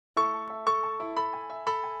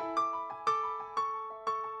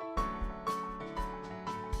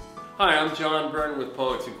Hi, I'm John Byrne with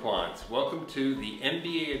Poets and Quants. Welcome to the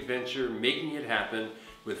MBA adventure, Making It Happen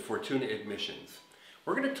with Fortuna Admissions.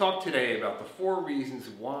 We're going to talk today about the 4 reasons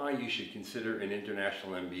why you should consider an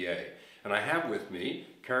international MBA. And I have with me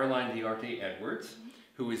Caroline Diarte Edwards,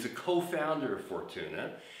 who is a co-founder of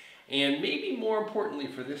Fortuna, and maybe more importantly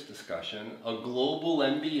for this discussion, a global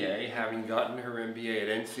MBA, having gotten her MBA at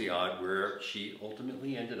INSEAD, where she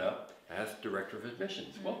ultimately ended up as Director of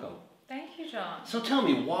Admissions. Welcome. Thank you, John. So tell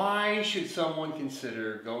me, why should someone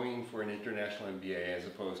consider going for an international MBA as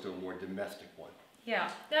opposed to a more domestic one?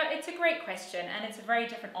 Yeah, no, it's a great question, and it's a very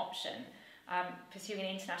different option, pursuing an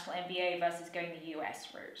international MBA versus going the US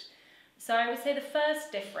route. So I would say the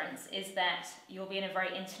first difference is that you'll be in a very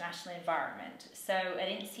international environment. So at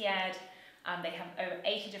INSEAD, they have over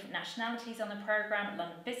 80 different nationalities on the program. At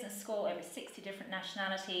London Business School, over 60 different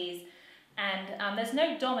nationalities. And there's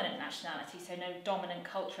no dominant nationality, so no dominant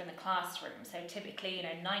culture in the classroom. So typically,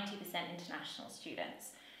 90% international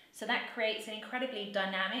students. So that creates an incredibly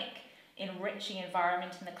dynamic, enriching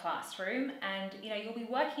environment in the classroom. And you'll be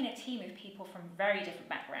working in a team of people from very different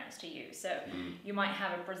backgrounds to you. So you might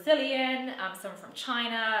have a Brazilian, someone from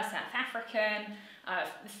China, a South African,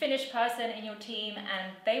 a Finnish person in your team,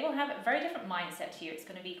 and they will have a very different mindset to you. It's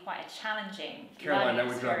going to be quite a challenging Caroline, that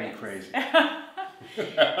would drive me crazy.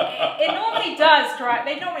 It normally does drive.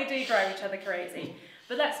 They normally do drive each other crazy,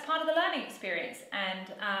 but that's part of the learning experience.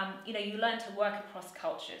 And you learn to work across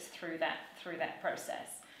cultures through that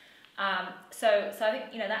process. So I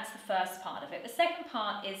think that's the first part of it. The second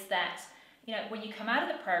part is that when you come out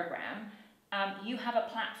of the program, you have a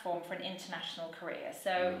platform for an international career.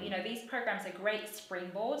 So these programs are great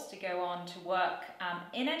springboards to go on to work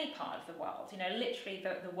in any part of the world. Literally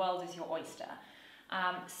the world is your oyster.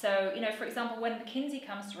 So for example, when McKinsey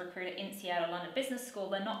comes to recruit at INSEAD or London Business School,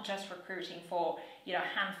 they're not just recruiting for a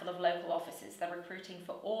handful of local offices. They're recruiting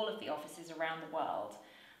for all of the offices around the world.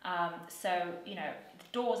 So the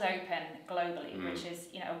doors open globally, which is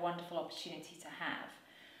a wonderful opportunity to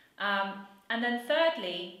have. And then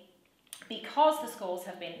thirdly, because the schools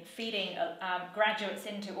have been feeding graduates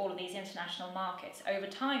into all of these international markets, over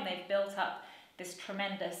time they've built up this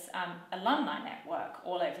tremendous alumni network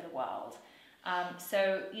all over the world.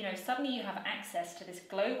 So suddenly you have access to this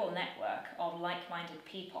global network of like-minded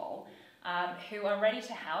people who are ready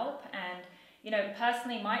to help. And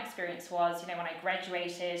personally, my experience was, when I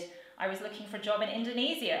graduated, I was looking for a job in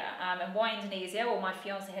Indonesia. And why Indonesia? Well, my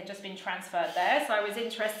fiance had just been transferred there, so I was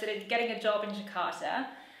interested in getting a job in Jakarta.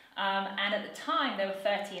 And at the time, there were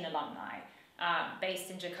 13 alumni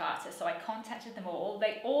based in Jakarta. So I contacted them all.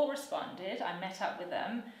 They all responded. I met up with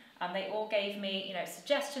them. They all gave me,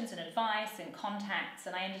 suggestions and advice and contacts,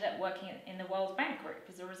 and I ended up working in the World Bank Group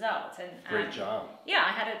as a result. And great job. Yeah,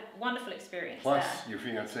 I had a wonderful experience. Plus, your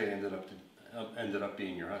fiancé ended up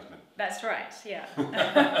being your husband. That's right. Yeah,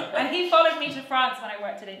 and he followed me to France when I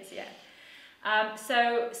worked at INSEAD.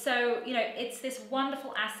 So it's this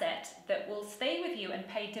wonderful asset that will stay with you and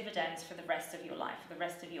pay dividends for the rest of your life, for the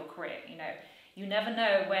rest of your career. You never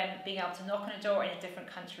know when being able to knock on a door in a different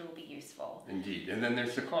country will be useful. Indeed. And then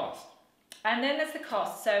there's the cost. And then there's the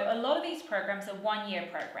cost. So a lot of these programs are one-year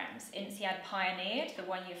programs. INSEAD pioneered the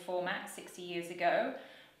one-year format 60 years ago.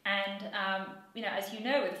 And, as you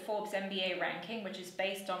know, with the Forbes MBA ranking, which is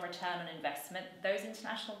based on return on investment, those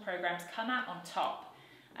international programs come out on top.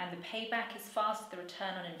 And the payback is fast, the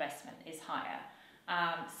return on investment is higher.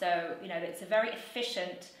 So it's a very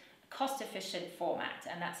efficient, cost-efficient format,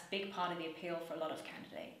 and that's a big part of the appeal for a lot of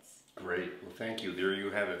candidates. Great. Well, thank you. There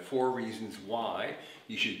you have it. 4 reasons why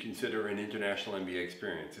you should consider an international MBA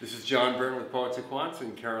experience. This is John Byrne with Poets and Quants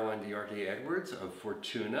and Caroline Diarte Edwards of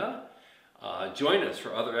Fortuna. Join us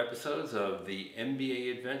for other episodes of the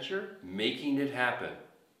MBA adventure, Making It Happen.